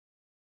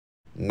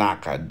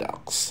NACA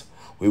Ducts.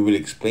 We will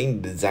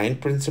explain the design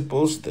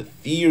principles, the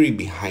theory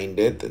behind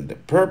it, and the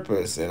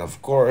purpose, and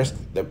of course,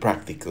 the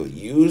practical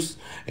use,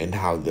 and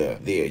how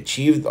they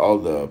achieved all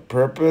the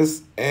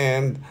purpose,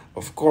 and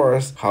of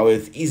course, how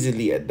it's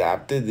easily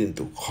adapted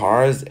into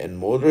cars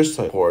and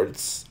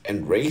motorsports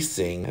and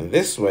racing. And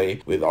this way,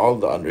 with all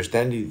the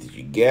understanding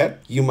that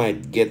you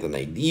might get an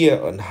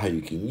idea on how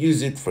you can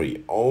use it for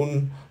your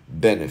own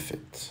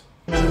benefit.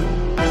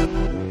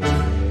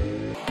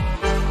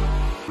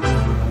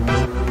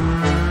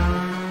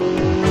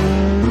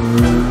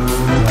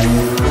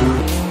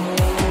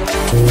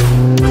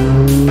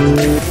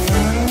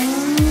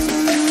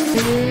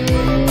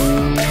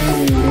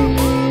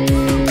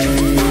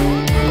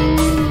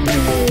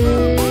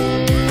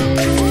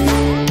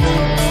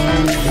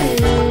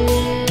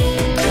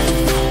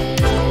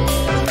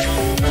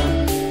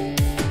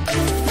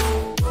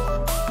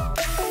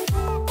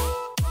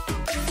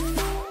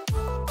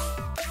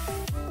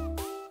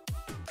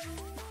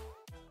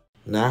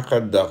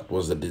 NACA duct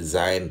was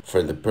designed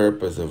for the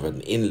purpose of an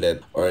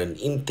inlet or an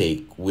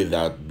intake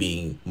without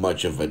being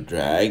much of a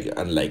drag,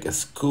 unlike a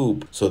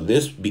scoop. So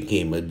this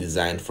became a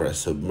design for a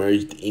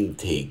submerged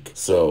intake.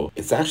 So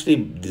it's actually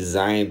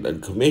designed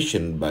and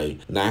commissioned by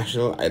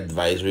National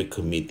Advisory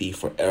Committee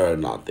for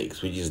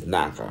Aeronautics, which is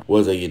NACA,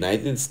 was a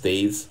United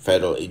States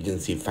federal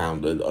agency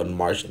founded on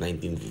March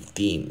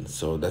 1915.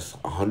 So that's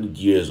 100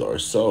 years or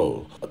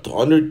so to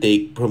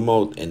undertake,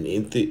 promote, and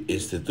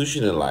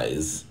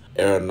institutionalize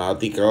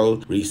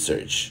aeronautical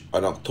research.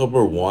 On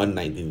October 1,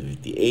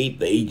 1958,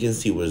 the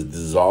agency was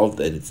dissolved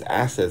and its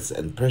assets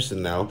and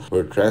personnel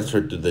were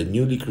transferred to the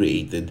newly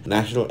created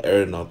National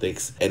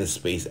Aeronautics and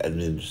Space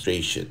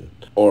Administration,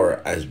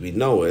 or as we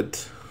know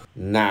it,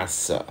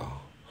 NASA,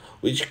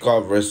 which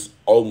covers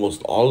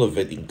almost all of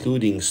it,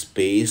 including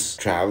space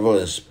travel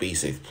and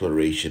space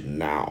exploration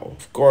now.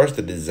 Of course,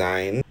 the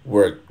design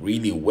worked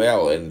really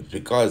well, and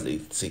because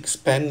it's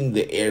expanding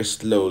the air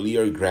slowly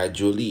or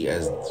gradually,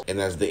 as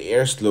the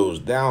air slows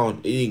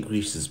down, it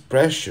increases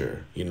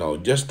pressure. You know,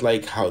 just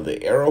like how the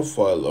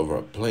aerofoil of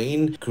a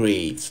plane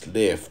creates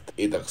lift,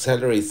 it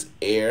accelerates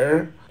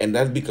air, and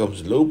that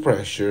becomes low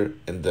pressure,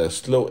 and the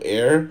slow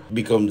air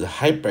becomes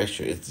high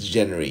pressure. It's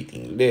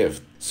generating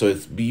lift. So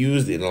it's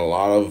used in a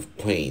lot of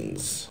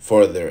planes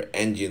for their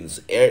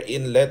engines' air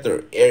inlet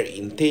or air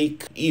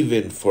intake,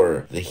 even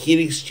for the heat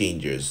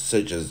exchangers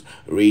such as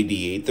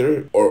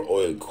radiator or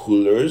oil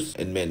coolers,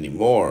 and many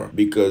more,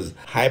 because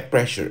high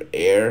pressure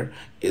air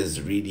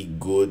is really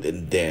good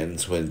and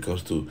dense when it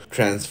comes to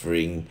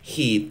transferring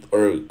heat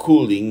or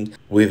cooling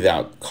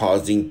without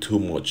causing too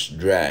much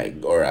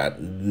drag, or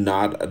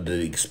not at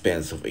the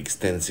expense of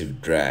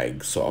extensive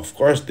drag. So of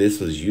course this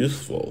was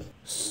useful.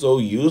 So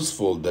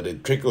useful that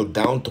it trickled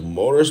down to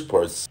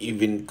motorsports,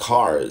 even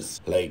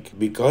cars. Like,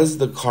 because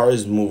the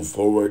cars move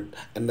forward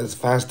and as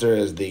faster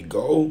as they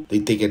go, they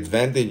take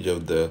advantage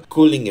of the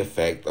cooling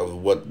effect of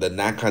what the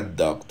NACA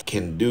duct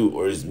can do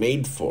or is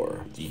made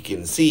for. You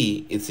can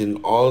see it's in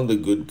all the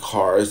good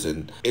cars,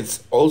 and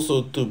it's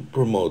also to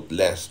promote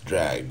less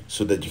drag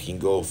so that you can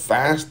go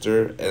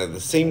faster and at the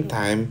same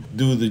time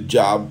do the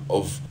job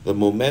of the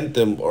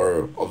momentum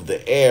or of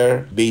the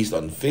air based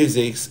on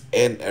physics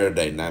and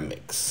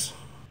aerodynamics.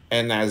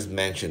 And as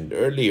mentioned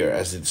earlier,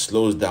 as it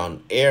slows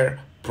down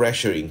air,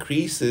 pressure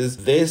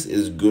increases. This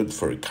is good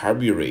for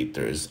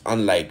carburetors,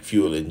 unlike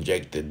fuel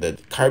injected,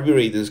 that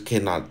carburetors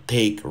cannot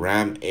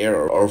ram air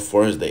or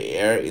force the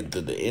air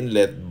into the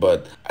inlet,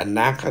 but a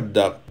NACA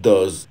duct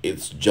does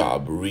its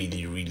job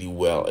really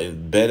well.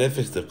 It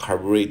benefits the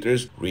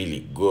carburetors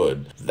really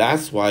good.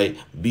 That's why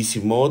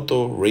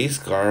Bisimoto race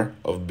car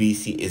of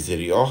BC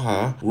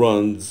Izerioha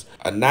runs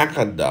a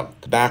NACA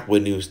duct back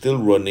when he was still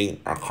running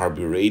a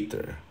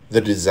carburetor. The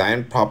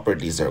design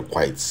properties are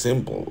quite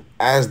simple.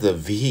 As the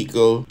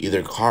vehicle,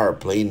 either car or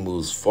plane,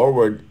 moves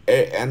forward,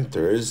 air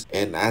enters,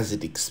 and as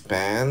it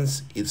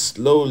expands, it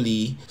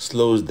slowly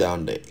slows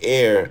down the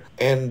air,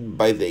 and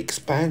by the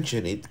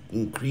expansion, it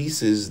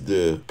increases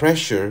the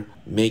pressure,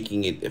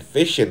 making it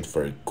efficient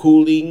for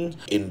cooling,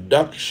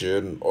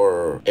 induction,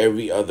 or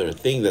every other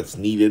thing that's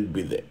needed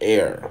with the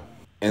air.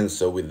 And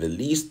so with the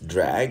least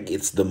drag,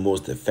 it's the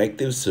most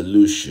effective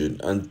solution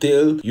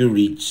until you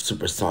reach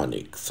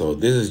supersonic. So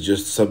this is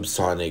just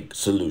subsonic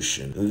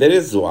solution. And that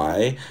is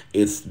why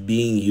it's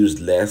being used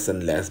less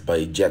and less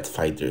by jet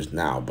fighters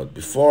now. But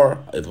before,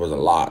 it was a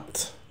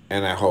lot.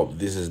 And I hope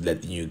this is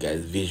letting you guys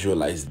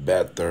visualize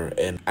better.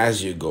 And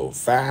as you go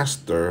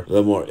faster,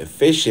 the more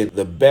efficient,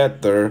 the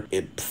better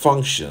it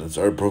functions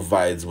or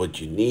provides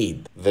what you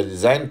need. The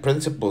design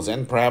principles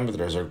and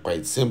parameters are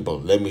quite simple.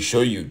 Let me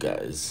show you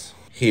guys.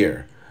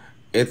 Here,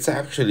 It's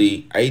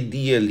actually,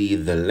 ideally,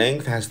 the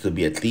length has to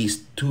be at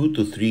least 2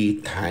 to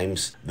 3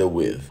 times the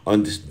width.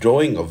 On this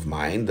drawing of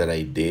mine that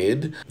I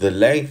did, the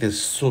length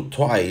is so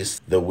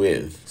twice the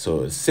width.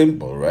 So it's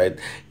simple, right?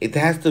 It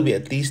has to be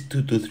at least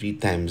 2 to 3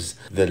 times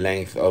the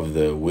length of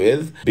the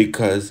width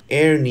because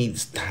air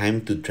needs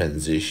time to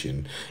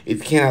transition.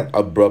 It cannot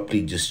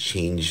abruptly just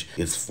change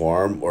its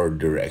form or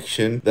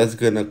direction. That's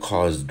gonna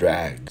cause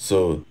drag.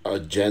 So a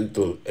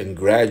gentle and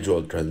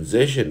gradual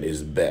transition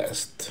is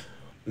best.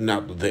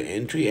 Now, the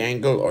entry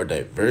angle or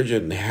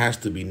diversion has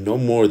to be no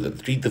more than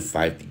 3 to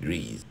 5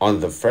 degrees on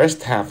the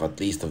first half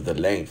at least of the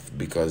length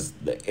because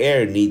the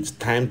air needs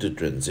time to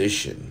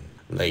transition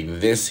like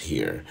this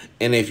here.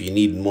 And if you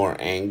need more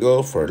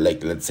angle for,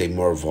 like, let's say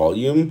more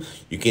volume,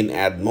 you can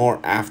add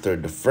more after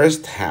the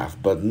first half,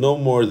 but no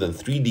more than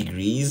 3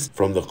 degrees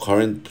from the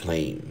current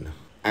plane.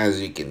 As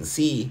you can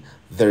see,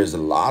 there's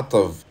a lot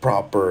of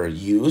proper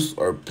use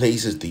or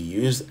places to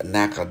use a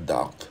NACA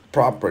duct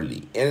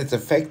properly, and it's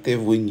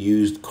effective when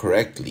used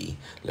correctly.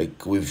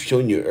 Like we've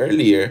shown you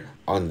earlier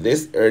on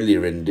this early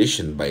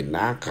rendition by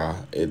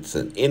NACA, it's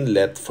an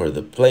inlet for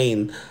the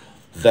plane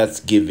that's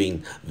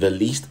giving the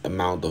least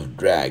amount of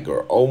drag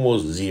or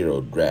almost zero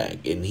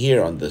drag. And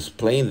here on this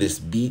plane, this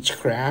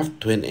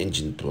Beechcraft twin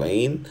engine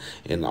plane,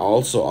 and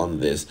also on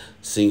this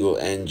single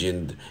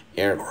engined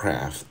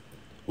aircraft,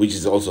 which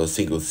is also a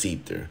single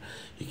seater,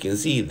 you can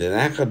see the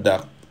NACA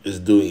duct is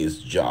doing its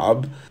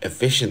job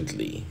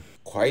efficiently.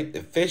 Quite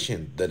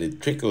efficient that it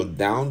trickled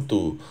down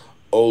to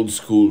old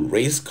school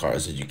race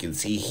cars, as you can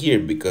see here,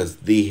 because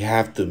they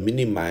have to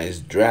minimize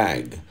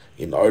drag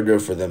in order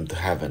for them to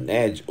have an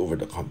edge over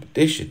the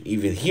competition.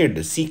 Even here,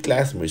 the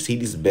C-Class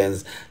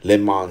Mercedes-Benz Le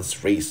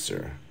Mans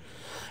Racer.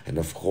 And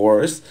of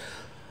course,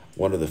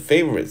 one of the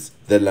favorites,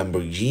 the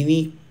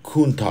Lamborghini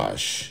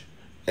Countach.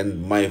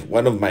 And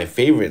one of my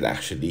favorite,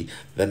 actually,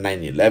 the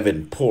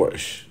 911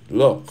 Porsche.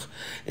 Look,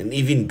 and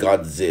even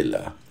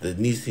Godzilla, the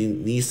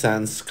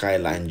Nissan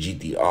Skyline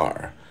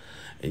GTR.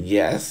 And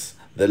yes,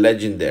 the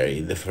legendary,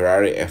 the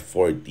Ferrari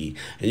F40.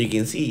 And you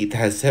can see it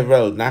has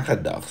several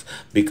NACA ducts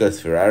because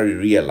Ferrari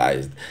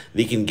realized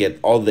they can get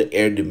all the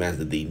air demands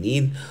that they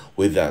need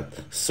without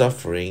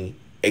suffering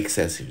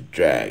excessive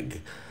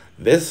drag.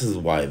 This is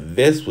why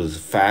this was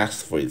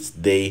fast for its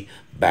day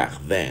back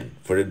then.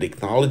 For the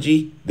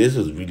technology, this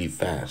was really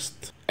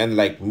fast. And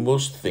like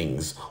most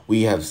things,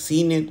 we have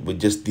seen it, we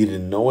just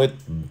didn't know it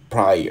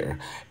prior.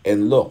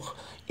 And look,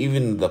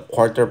 even the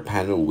quarter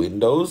panel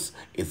windows,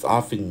 it's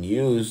often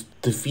used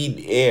to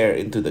feed air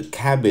into the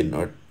cabin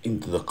or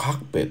into the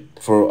cockpit.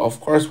 For, of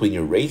course, when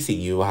you're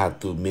racing, you have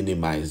to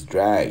minimize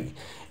drag.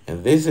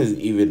 And this is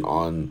even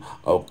on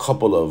a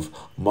couple of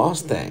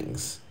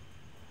Mustangs.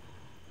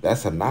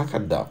 That's a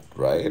NACA duct,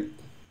 right?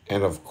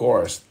 And of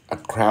course, a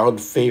crowd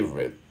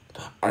favorite.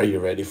 Are you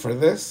ready for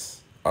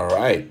this? All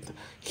right,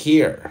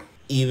 here.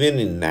 Even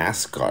in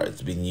NASCAR,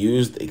 it's been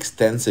used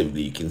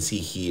extensively. You can see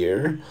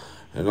here,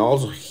 and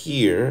also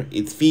here,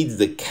 it feeds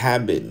the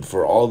cabin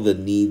for all the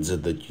needs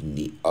that you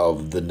need,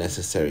 of the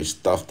necessary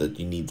stuff that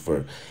you need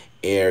for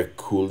air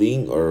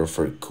cooling or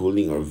for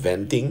cooling or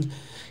venting.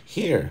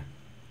 Here,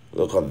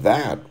 look at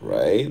that,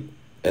 right?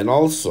 And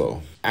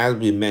also, as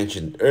we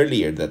mentioned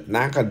earlier, that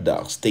NACA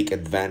ducts take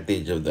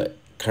advantage of the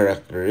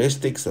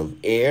characteristics of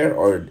air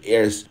or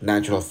air's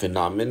natural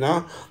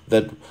phenomena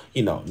that,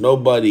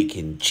 nobody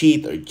can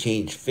cheat or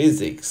change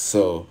physics.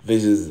 So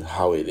this is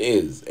how it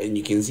is. And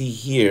you can see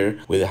here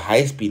with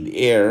high-speed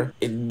air,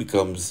 it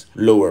becomes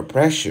lower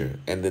pressure.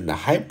 And then the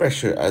high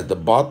pressure at the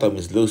bottom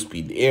is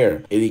low-speed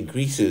air. It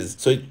increases,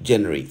 so it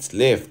generates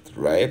lift,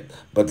 right?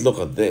 But look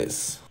at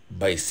this.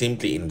 By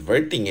simply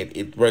inverting it,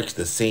 it works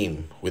the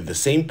same, with the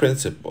same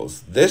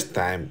principles. This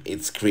time,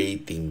 it's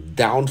creating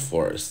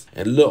downforce.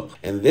 And look,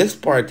 and this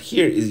part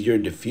here is your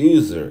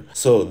diffuser.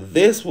 So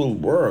this will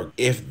work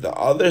if the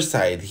other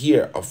side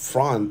here up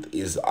front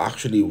is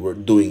actually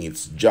doing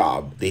its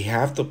job. They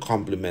have to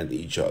complement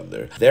each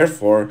other.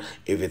 Therefore,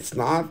 if it's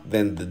not,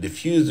 then the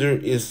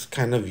diffuser is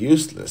kind of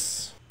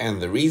useless. And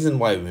the reason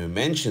why we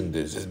mention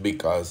this is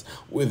because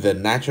with the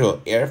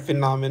natural air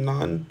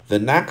phenomenon, the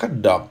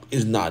NACA duct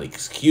is not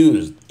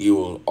excused. You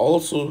will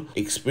also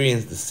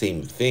experience the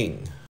same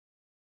thing.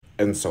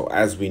 And so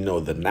as we know,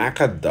 the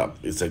NACA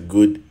duct is a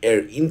good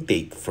air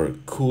intake for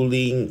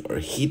cooling or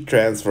heat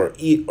transfer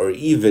or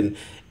even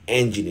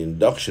engine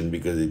induction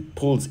because it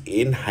pulls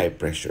in high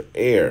pressure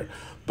air.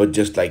 But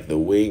just like the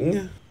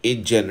wing,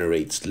 it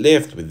generates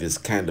lift with this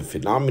kind of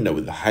phenomena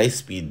with high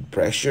speed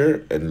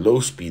pressure and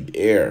low speed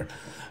air.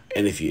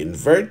 And if you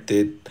invert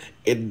it,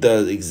 it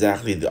does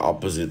exactly the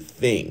opposite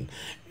thing.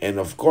 And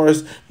of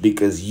course,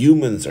 because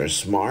humans are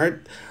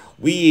smart,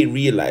 we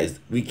realized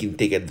we can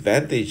take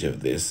advantage of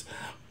this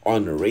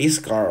on a race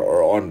car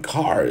or on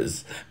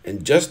cars,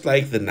 and just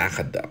like the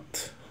NACA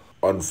duct.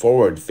 on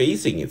forward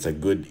facing, it's a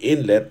good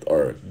inlet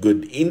or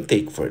good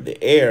intake for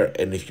the air,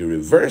 and if you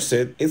reverse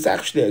it, it's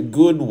actually a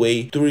good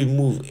way to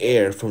remove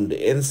air from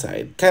the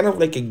inside, kind of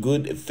like a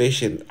good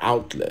efficient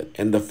outlet.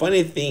 And the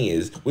funny thing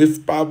is,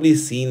 we've probably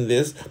seen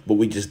this, but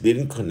we just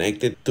didn't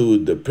connect it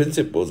to the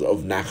principles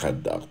of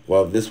NACA duct.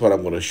 Well, this what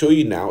I'm going to show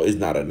you now is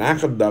not a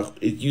NACA duct.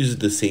 It uses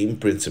the same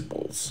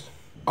principles.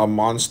 A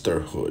monster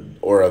hood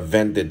or a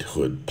vented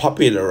hood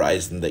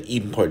popularized in the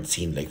import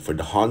scene, like for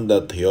the Honda,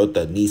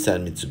 Toyota,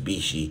 Nissan,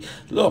 Mitsubishi.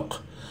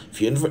 Look,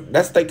 if you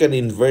that's like an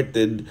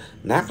inverted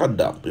NACA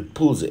duct. It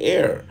pulls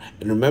air.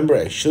 And remember,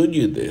 I showed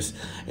you this,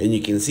 and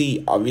you can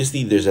see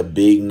obviously there's a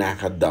big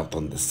NACA duct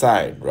on the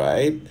side,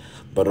 right?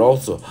 But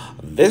also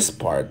this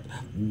part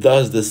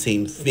does the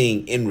same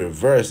thing in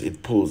reverse.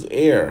 It pulls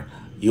air.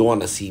 You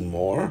want to see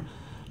more?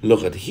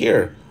 Look at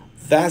here.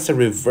 That's a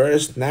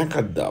reverse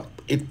NACA duct.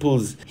 It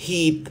pulls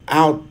heat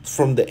out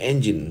from the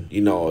engine. You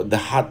know, the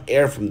hot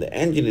air from the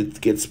engine, it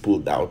gets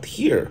pulled out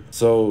here.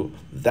 So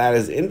that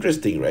is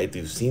interesting, right?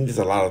 We've seen this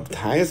a lot of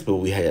times, but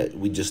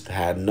we just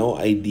had no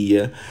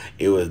idea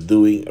it was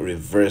doing a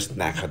reverse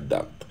NACA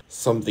duct.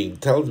 Something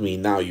tells me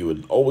now you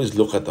would always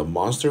look at a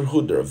monster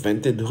hood or a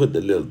vented hood a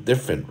little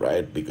different,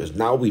 right? Because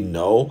now we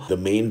know the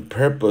main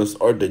purpose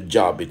or the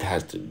job it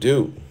has to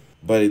do.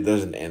 But it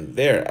doesn't end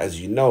there.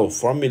 As you know,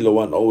 Formula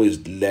One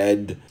always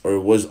led or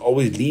was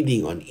always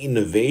leading on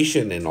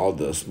innovation and all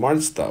the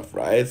smart stuff,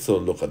 right? So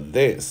look at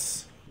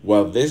this.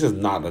 Well, this is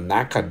not a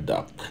NACA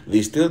duct.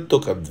 They still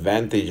took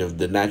advantage of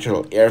the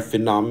natural air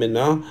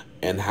phenomena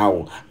and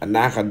how a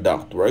NACA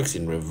duct works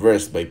in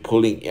reverse by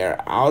pulling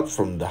air out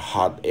from the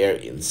hot air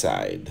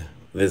inside.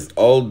 This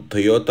old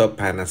Toyota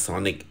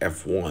Panasonic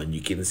F1,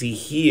 you can see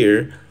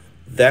here,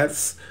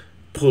 that's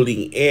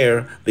pulling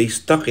air. They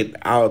stuck it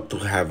out to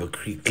have a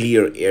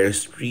clear air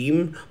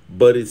stream,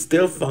 but it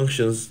still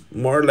functions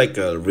more like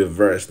a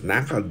reverse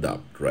NACA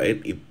duct,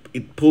 right?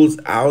 It pulls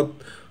out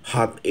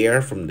hot air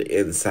from the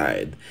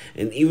inside.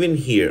 And even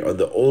here on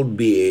the old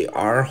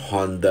BAR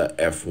Honda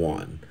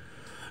F1,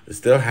 it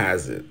still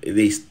has it.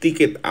 They stick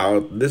it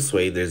out this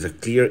way. There's a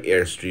clear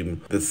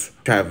airstream that's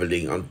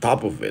traveling on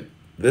top of it.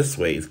 This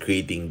way is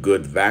creating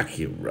good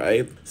vacuum,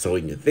 right? So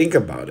when you think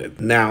about it,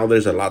 now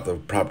there's a lot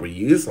of proper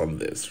use on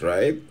this,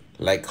 right?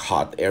 Like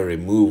hot air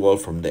removal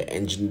from the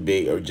engine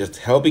bay or just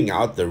helping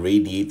out the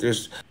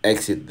radiators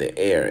exit the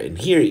air. And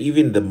here,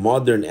 even the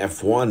modern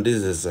F1,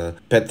 this is a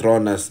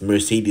Petronas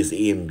Mercedes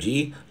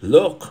AMG.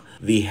 Look,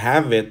 they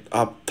have it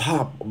up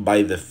top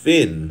by the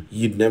fin.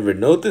 You'd never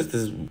notice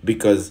this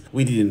because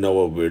we didn't know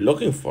what we were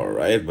looking for,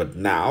 right? But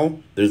now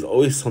there's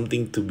always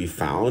something to be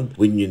found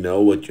when you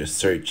know what you're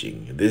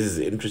searching. This is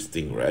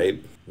interesting,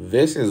 right?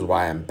 This is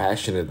why I'm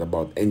passionate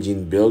about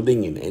engine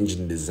building and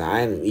engine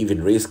design and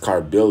even race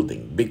car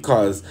building,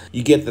 because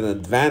you get an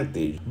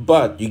advantage,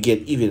 but you get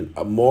even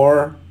a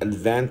more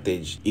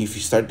advantage if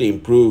you start to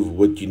improve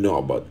what you know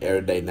about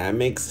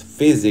aerodynamics,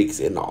 physics,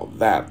 and all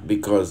that,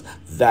 because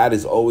that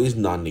is always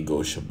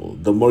non-negotiable.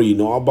 The more you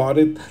know about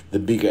it, the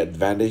bigger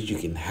advantage you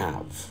can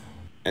have.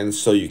 And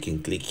so you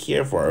can click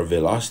here for our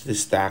velocity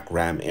stack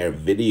ram air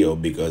video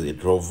because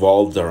it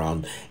revolves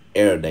around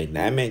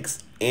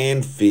aerodynamics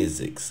and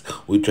physics.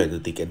 We try to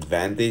take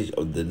advantage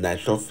of the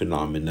natural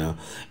phenomena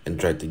and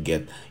try to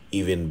get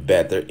even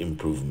better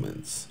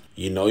improvements.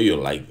 You know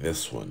you'll like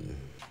this one.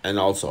 And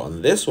also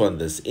on this one,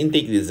 this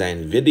intake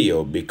design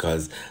video,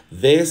 because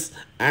this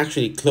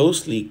actually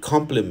closely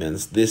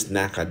complements this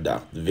NACA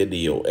duct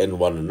video and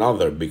one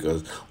another,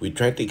 because we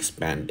try to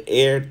expand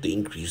air to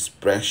increase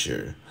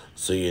pressure.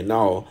 So you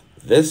know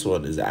this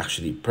one is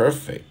actually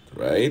perfect,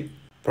 right?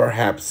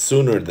 Perhaps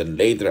sooner than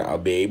later, I'll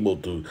be able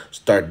to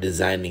start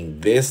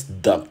designing this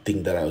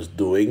ducting that I was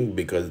doing,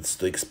 because it's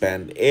to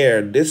expand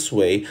air. This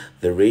way,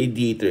 the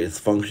radiator is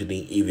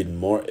functioning even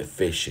more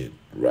efficient,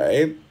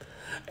 right?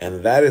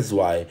 And that is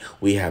why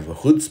we have a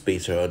hood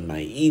spacer on my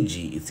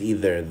EG. It's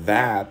either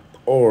that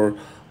or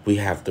we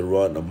have to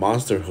run a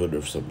monster hood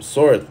of some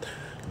sort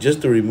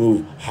just to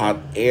remove hot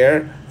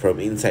air from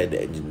inside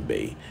the engine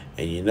bay.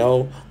 And you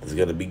know, it's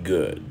gonna be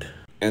good.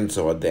 And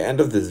so at the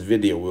end of this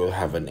video, we'll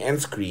have an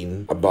end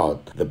screen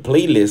about the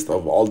playlist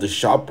of all the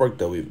shop work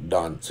that we've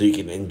done. So you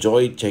can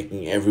enjoy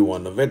checking every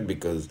one of it,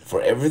 because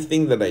for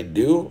everything that I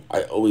do,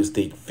 I always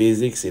take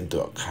physics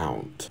into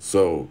account.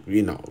 So,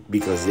 you know,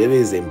 because it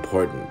is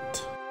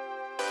important.